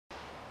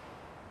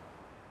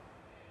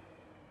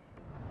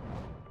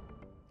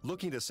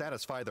Looking to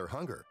satisfy their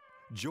hunger,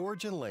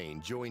 George and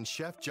Lane join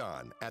Chef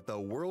John at the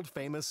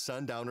world-famous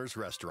Sundowners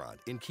restaurant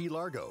in Key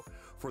Largo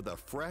for the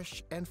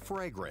fresh and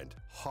fragrant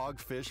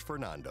Hogfish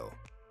Fernando.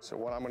 So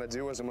what I'm gonna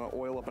do is I'm gonna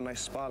oil up a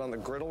nice spot on the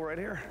griddle right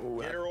here.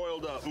 Get her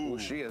oiled up. Ooh,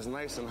 she is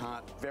nice and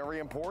hot. Very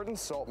important,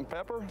 salt and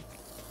pepper.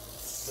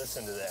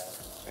 Listen to that.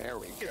 There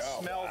we go. You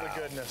can smell the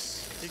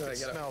goodness. You can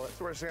smell it.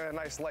 So we're just gonna get a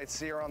nice light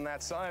sear on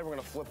that side. We're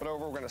gonna flip it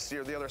over. We're gonna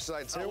sear the other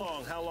side too.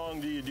 How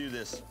long do you do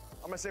this?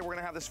 I'm gonna say we're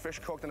gonna have this fish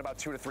cooked in about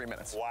 2 to 3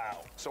 minutes.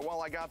 Wow. So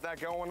while I got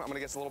that going, I'm gonna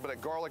get a little bit of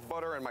garlic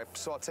butter in my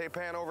saute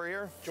pan over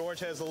here. George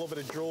has a little bit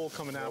of drool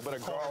coming out. A little bit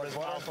of garlic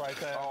butter right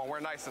there. Oh, we're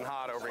nice and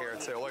hot over here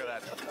too. Look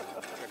at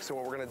that. So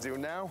what we're gonna do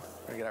now,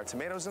 we're gonna get our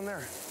tomatoes in there.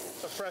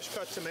 The fresh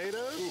cut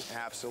tomatoes. Ooh,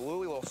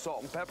 absolutely, a little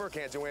salt and pepper.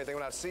 Can't do anything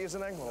without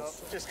seasoning.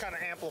 Just kind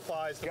of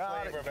amplifies the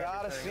flavor of everything.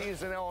 Gotta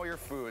season all your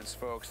foods,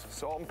 folks.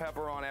 Salt and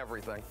pepper on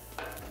everything.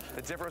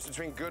 The difference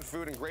between good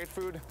food and great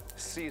food,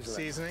 seasoning.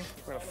 Seasoning.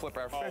 We're gonna flip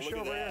our fish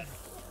over here.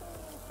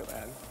 Look at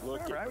that.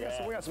 Look at that.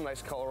 So we got some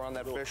nice color on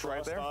that fish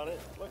right there. On it.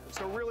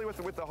 So really with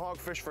the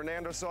Hogfish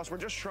Fernando sauce, we're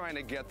just trying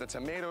to get the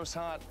tomatoes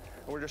hot,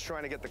 and we're just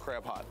trying to get the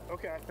crab hot.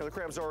 Okay. You know, the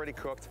crab's already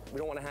cooked. We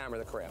don't want to hammer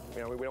the crab.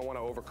 You know, we don't want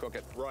to overcook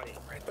it. Right.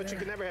 But you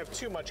can never have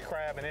too much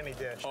crab in any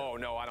dish. Oh,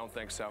 no, I don't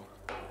think so.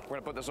 We're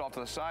gonna put this off to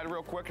the side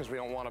real quick because we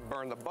don't want to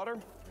burn the butter.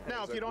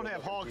 Now, if you don't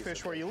have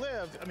hogfish where you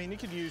live, I mean, you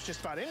could use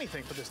just about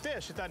anything for this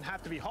dish. It doesn't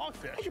have to be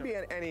hogfish. It could be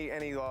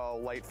any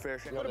light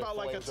fish. What about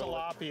like a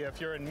tilapia if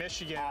you're in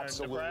Michigan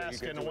or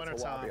Nebraska in the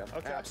wintertime?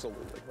 Okay.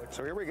 Absolutely.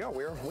 So here we go.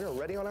 We're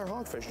ready on our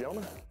hogfish,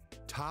 gentlemen.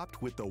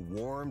 Topped with the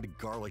warmed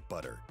garlic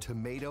butter,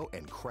 tomato,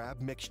 and crab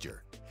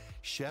mixture,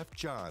 Chef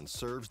John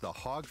serves the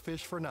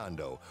Hogfish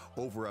Fernando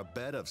over a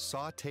bed of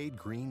sautéed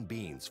green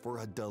beans for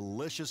a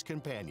delicious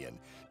companion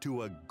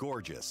to a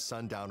gorgeous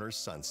Sundowners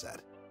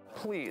sunset.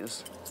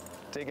 Please,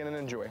 take it and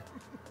enjoy.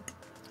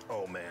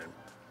 Oh, man.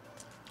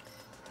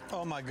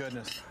 Oh, my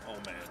goodness. Oh,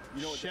 man.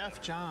 You know what?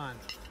 Chef John.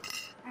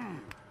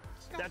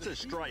 That's a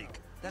strike.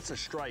 That's a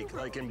strike,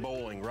 like in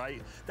bowling, right?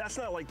 That's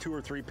not like 2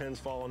 or 3 pins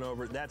falling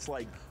over. That's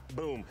like,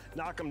 boom,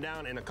 knock them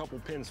down and a couple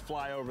pins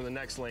fly over the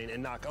next lane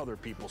and knock other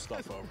people's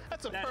stuff over.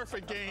 That's a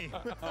perfect game.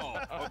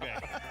 Oh, okay.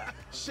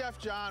 Chef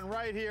John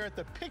right here at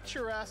the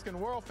picturesque and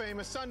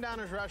world-famous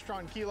Sundowners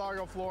restaurant in Key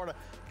Largo, Florida.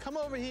 Come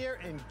over here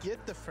and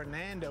get the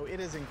Fernando. It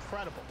is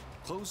incredible.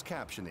 Closed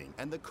captioning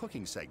and the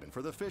cooking segment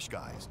for the Fish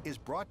Guys is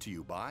brought to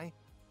you by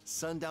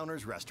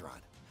Sundowners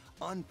Restaurant.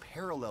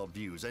 Unparalleled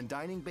views and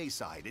dining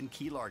bayside in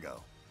Key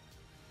Largo.